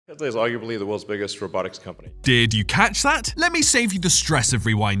Tesla is arguably the world's biggest robotics company. Did you catch that? Let me save you the stress of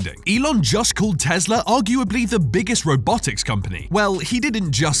rewinding. Elon just called Tesla arguably the biggest robotics company. Well, he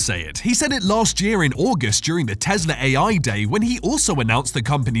didn't just say it. He said it last year in August during the Tesla AI Day, when he also announced the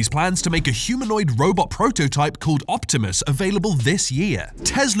company's plans to make a humanoid robot prototype called Optimus available this year.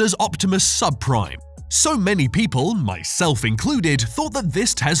 Tesla's Optimus Subprime. So many people, myself included, thought that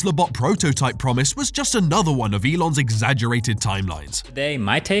this Tesla bot prototype promise was just another one of Elon's exaggerated timelines. Today,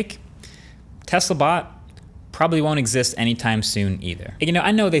 my take, Tesla bot probably won't exist anytime soon either. You know,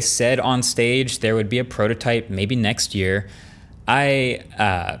 I know they said on stage there would be a prototype maybe next year. I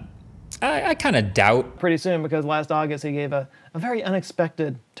kind of doubt. Pretty soon, because last August he gave a very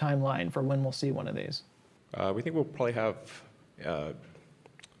unexpected timeline for when we'll see one of these. We think we'll probably have a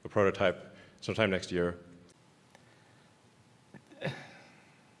prototype sometime next year.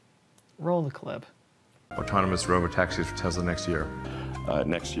 Roll the clip. Autonomous robotaxis for Tesla next year. I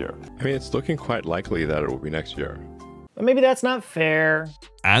mean, it's looking quite likely that it will be next year. But maybe that's not fair.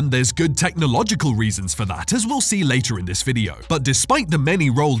 And there's good technological reasons for that, as we'll see later in this video. But despite the many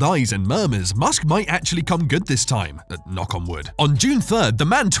rolled eyes and murmurs, Musk might actually come good this time. Knock on wood. On June 3rd, the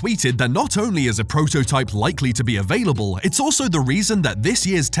man tweeted that not only is a prototype likely to be available, it's also the reason that this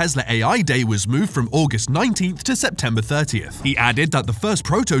year's Tesla AI Day was moved from August 19th to September 30th. He added that the first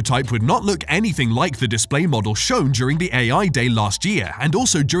prototype would not look anything like the display model shown during the AI Day last year, and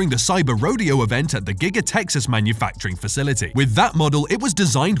also during the Cyber Rodeo event at the Giga Texas manufacturing facility. With that model, it was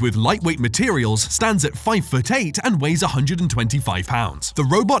designed with lightweight materials, stands at 5'8" and weighs 125 pounds. The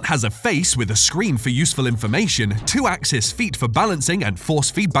robot has a face with a screen for useful information, 2-axis feet for balancing and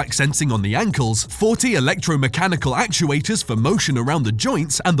force feedback sensing on the ankles, 40 electromechanical actuators for motion around the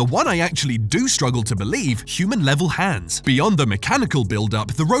joints, and the one I actually do struggle to believe, human-level hands. Beyond the mechanical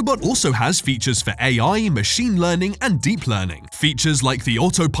build-up, the robot also has features for AI, machine learning, and deep learning. Features like the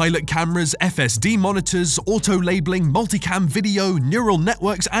autopilot cameras, FSD monitors, auto-labeling, multicam video, neural networks,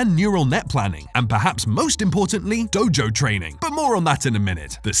 and neural net planning. And perhaps most importantly, dojo training. But more on that in a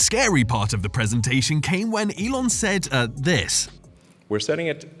minute. The scary part of the presentation came when Elon said this. We're setting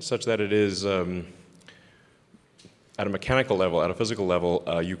it such that it is, at a mechanical level, at a physical level,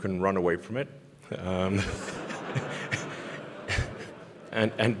 you can run away from it.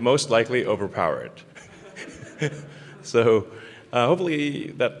 And most likely overpower it. So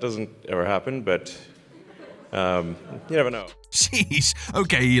hopefully that doesn't ever happen, but you never know. Sheesh.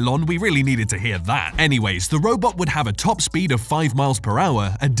 Okay, Elon, we really needed to hear that. Anyways, the robot would have a top speed of 5 miles per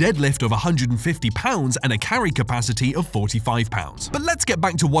hour, a deadlift of 150 pounds, and a carry capacity of 45 pounds. But let's get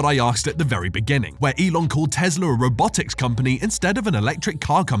back to what I asked at the very beginning, where Elon called Tesla a robotics company instead of an electric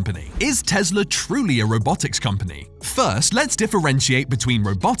car company. Is Tesla truly a robotics company? First, let's differentiate between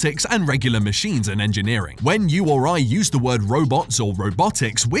robotics and regular machines and engineering. When you or I use the word robots or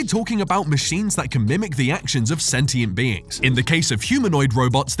robotics, we're talking about machines that can mimic the actions of sentient beings. In the case of humanoid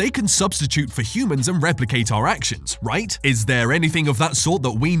robots, they can substitute for humans and replicate our actions, right? Is there anything of that sort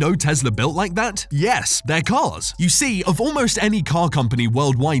that we know Tesla built like that? Yes, their cars. You see, of almost any car company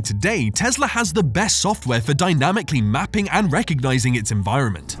worldwide today, Tesla has the best software for dynamically mapping and recognizing its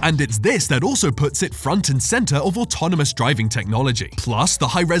environment. And it's this that also puts it front and center of autonomous driving technology. Plus, the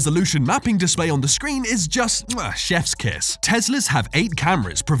high-resolution mapping display on the screen is just chef's kiss. Teslas have 8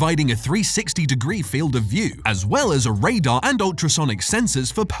 cameras providing a 360-degree field of view, as well as a radar and ultrasonic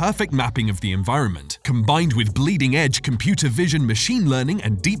sensors for perfect mapping of the environment. Combined with bleeding-edge computer vision machine learning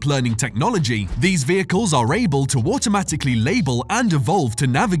and deep learning technology, these vehicles are able to automatically label and evolve to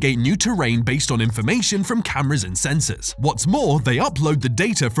navigate new terrain based on information from cameras and sensors. What's more, they upload the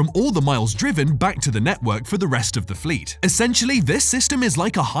data from all the miles driven back to the network for the rest of the fleet. Essentially, this system is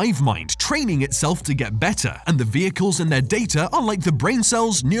like a hive mind, training itself to get better, and the vehicles and their data are like the brain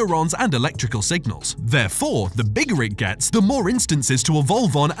cells, neurons, and electrical signals. Therefore, the bigger it gets, the more instances to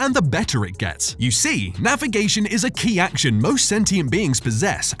evolve on and the better it gets. You see, navigation is a key action most sentient beings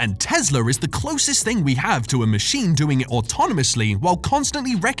possess, and Tesla is the closest thing we have to a machine doing it autonomously while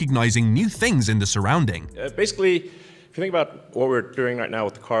constantly recognizing new things in the surrounding. Basically, if you think about what we're doing right now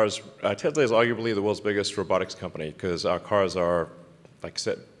with the cars, Tesla is arguably the world's biggest robotics company because our cars are like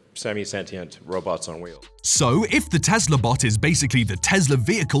semi-sentient robots on wheels. So, if the Tesla bot is basically the Tesla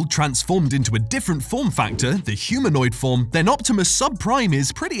vehicle transformed into a different form factor, the humanoid form, then Optimus Subprime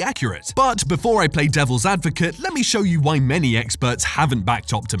is pretty accurate. But before I play devil's advocate, let me show you why many experts haven't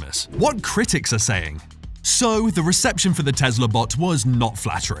backed Optimus. What critics are saying. So, the reception for the Tesla bot was not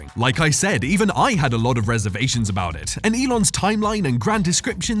flattering. Like I said, even I had a lot of reservations about it, and Elon's timeline and grand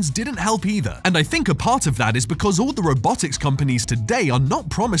descriptions didn't help either. And I think a part of that is because all the robotics companies today are not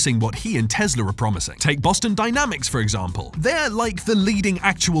promising what he and Tesla are promising. Take Boston Dynamics, for example. They're like the leading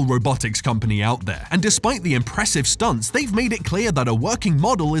actual robotics company out there, and despite the impressive stunts, they've made it clear that a working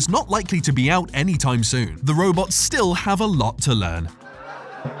model is not likely to be out anytime soon. The robots still have a lot to learn.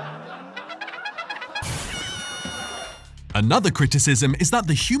 Another criticism is that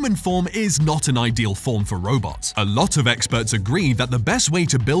the human form is not an ideal form for robots. A lot of experts agree that the best way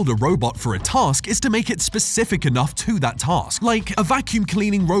to build a robot for a task is to make it specific enough to that task. Like, a vacuum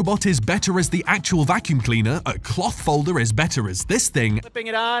cleaning robot is better as the actual vacuum cleaner, a cloth folder is better as this thing. Flipping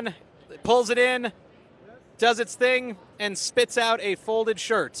it on, it pulls it in, does its thing, and spits out a folded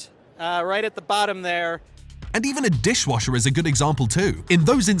shirt right at the bottom there. And even a dishwasher is a good example too. In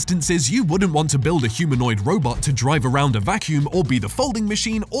those instances, you wouldn't want to build a humanoid robot to drive around a vacuum or be the folding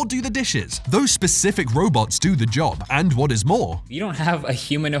machine or do the dishes. Those specific robots do the job, and what is more, You don't have a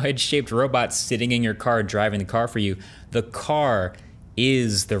humanoid-shaped robot sitting in your car driving the car for you. The car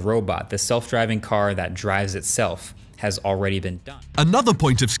is the robot. The self-driving car that drives itself has already been done. Another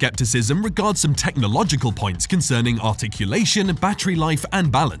point of skepticism regards some technological points concerning articulation, battery life,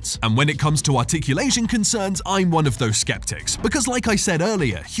 and balance. And when it comes to articulation concerns, I'm one of those skeptics. Because like I said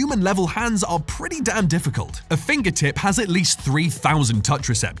earlier, human-level hands are pretty damn difficult. A fingertip has at least 3,000 touch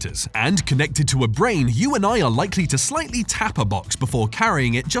receptors, and connected to a brain, you and I are likely to slightly tap a box before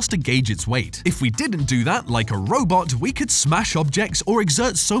carrying it just to gauge its weight. If we didn't do that, like a robot, we could smash objects or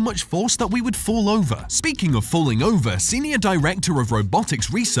exert so much force that we would fall over. Speaking of falling over, Senior Director of Robotics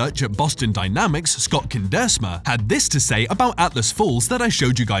Research at Boston Dynamics, Scott Kindersma, had this to say about Atlas Falls that I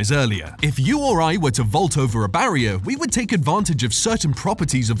showed you guys earlier. If you or I were to vault over a barrier, we would take advantage of certain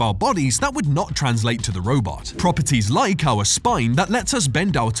properties of our bodies that would not translate to the robot. Properties like our spine that lets us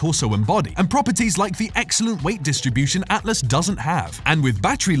bend our torso and body, and properties like the excellent weight distribution Atlas doesn't have. And with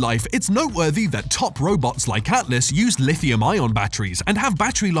battery life, it's noteworthy that top robots like Atlas use lithium-ion batteries and have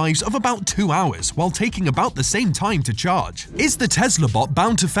battery lives of about 2 hours, while taking about the same time to charge. Is the Tesla bot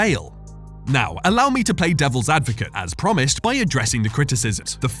bound to fail? Now, allow me to play devil's advocate, as promised, by addressing the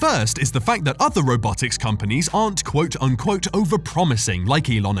criticisms. The first is the fact that other robotics companies aren't quote-unquote over-promising like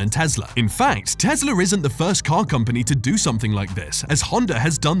Elon and Tesla. In fact, Tesla isn't the first car company to do something like this, as Honda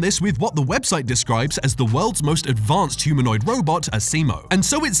has done this with what the website describes as the world's most advanced humanoid robot, a Simo. And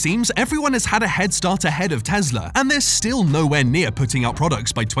so it seems everyone has had a head start ahead of Tesla, and they're still nowhere near putting out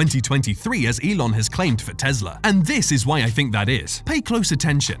products by 2023 as Elon has claimed for Tesla. And this is why I think that is. Pay close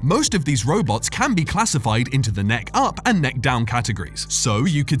attention. Most of these robots can be classified into the neck up and neck down categories. So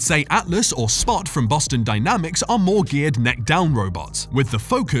you could say Atlas or Spot from Boston Dynamics are more geared neck down robots, with the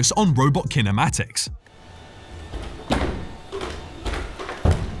focus on robot kinematics.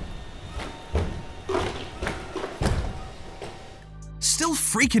 Still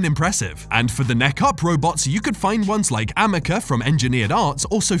freaking impressive. And for the neck-up robots, you could find ones like Amica from Engineered Arts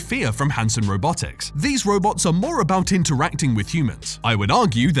or Sophia from Hanson Robotics. These robots are more about interacting with humans. I would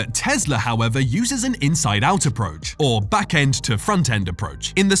argue that Tesla, however, uses an inside-out approach, or back-end to front-end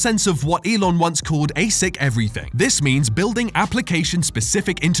approach, in the sense of what Elon once called ASIC everything. This means building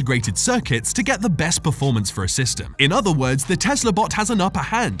application-specific integrated circuits to get the best performance for a system. In other words, the Tesla bot has an upper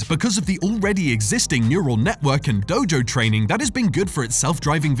hand because of the already existing neural network and dojo training that has been good for its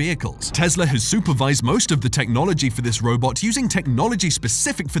self-driving vehicles. Tesla has supervised most of the technology for this robot using technology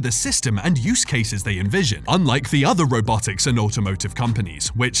specific for the system and use cases they envision, unlike the other robotics and automotive companies,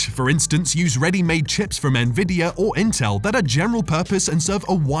 which, for instance, use ready-made chips from Nvidia or Intel that are general purpose and serve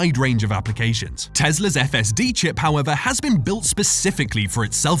a wide range of applications. Tesla's FSD chip, however, has been built specifically for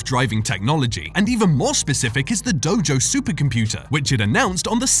its self-driving technology, and even more specific is the Dojo supercomputer, which it announced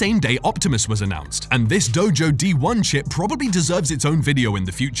on the same day Optimus was announced. And this Dojo D1 chip probably deserves its own video in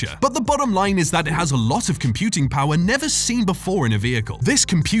the future. But the bottom line is that it has a lot of computing power never seen before in a vehicle. This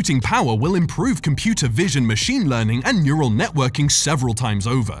computing power will improve computer vision, machine learning, and neural networking several times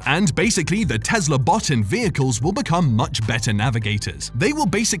over. And basically, the Tesla bot and vehicles will become much better navigators. They will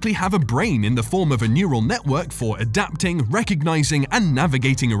basically have a brain in the form of a neural network for adapting, recognizing, and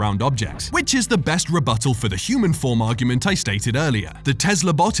navigating around objects, which is the best rebuttal for the human form argument I stated earlier. The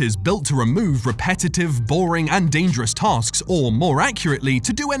Tesla bot is built to remove repetitive, boring, and dangerous tasks, or more accurately,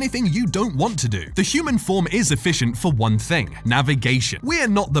 to do anything you don't want to do. The human form is efficient for one thing: navigation. We're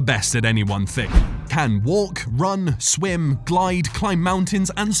not the best at any one thing. can walk, run, swim, glide, climb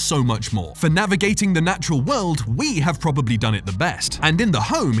mountains, and so much more. For navigating the natural world, we have probably done it the best. And in the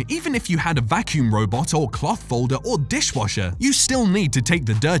home, even if you had a vacuum robot or cloth folder or dishwasher, you still need to take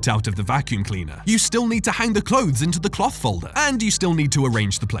the dirt out of the vacuum cleaner. You still need to hang the clothes into the cloth folder, and you still need to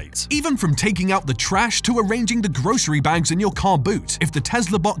arrange the plates. Even from taking out the trash to arranging the grocery bags in your car boot, if the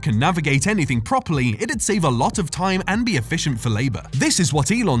Tesla bot can navigate anything properly, it'd save a lot of time and be efficient for labor. This is what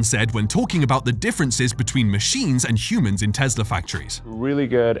Elon said when talking about the differences between machines and humans in Tesla factories. Really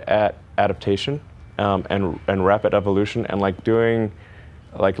good at adaptation and rapid evolution, and like doing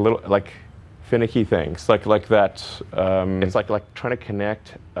like little finicky things like that. It's like trying to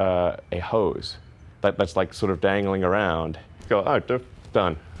connect a hose that's like sort of dangling around. Go, oh,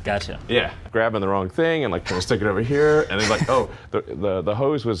 done. Gotcha. Yeah, grabbing the wrong thing and like trying to stick it over here, and then like, oh, the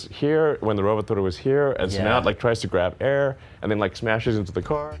hose was here when the robot thought it was here, and so now it like tries to grab air and then like smashes into the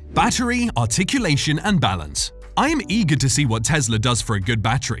car. Battery, articulation, and balance. I am eager to see what Tesla does for a good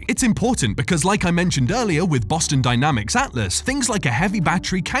battery. It's important because, like I mentioned earlier with Boston Dynamics Atlas, things like a heavy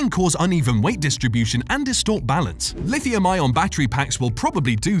battery can cause uneven weight distribution and distort balance. Lithium-ion battery packs will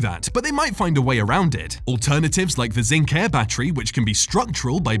probably do that, but they might find a way around it. Alternatives like the Zinc Air battery, which can be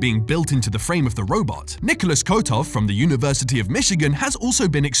structural by being built into the frame of the robot. Nicholas Kotov from the University of Michigan has also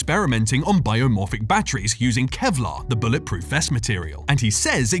been experimenting on biomorphic batteries using Kevlar, the bulletproof vest material, and he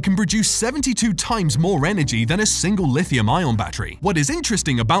says it can produce 72 times more energy than a single lithium-ion battery. What is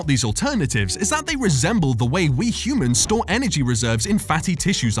interesting about these alternatives is that they resemble the way we humans store energy reserves in fatty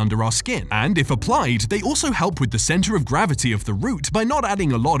tissues under our skin, and if applied, they also help with the center of gravity of the root by not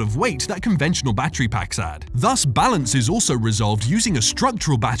adding a lot of weight that conventional battery packs add. Thus, balance is also resolved using a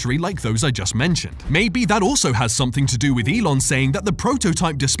structural battery like those I just mentioned. Maybe that also has something to do with Elon saying that the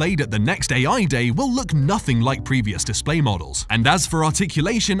prototype displayed at the next AI Day will look nothing like previous display models. And as for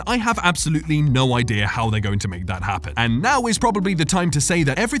articulation, I have absolutely no idea how they're going to make that happen. And now is probably the time to say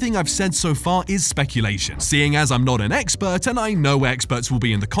that everything I've said so far is speculation, seeing as I'm not an expert and I know experts will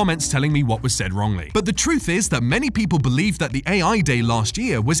be in the comments telling me what was said wrongly. But the truth is that many people believe that the AI Day last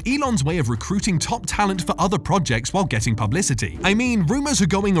year was Elon's way of recruiting top talent for other projects while getting publicity. I mean, rumors are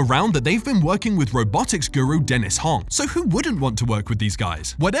going around that they've been working with robotics guru Dennis Hong, so who wouldn't want to work with these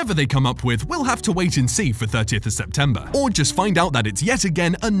guys? Whatever they come up with, we'll have to wait and see for 30th of September. Or just find out that it's yet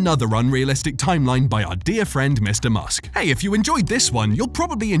again another unrealistic timeline by our dear friend Mr. Musk. Hey, if you enjoyed this one, you'll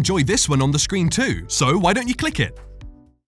probably enjoy this one on the screen too, so why don't you click it?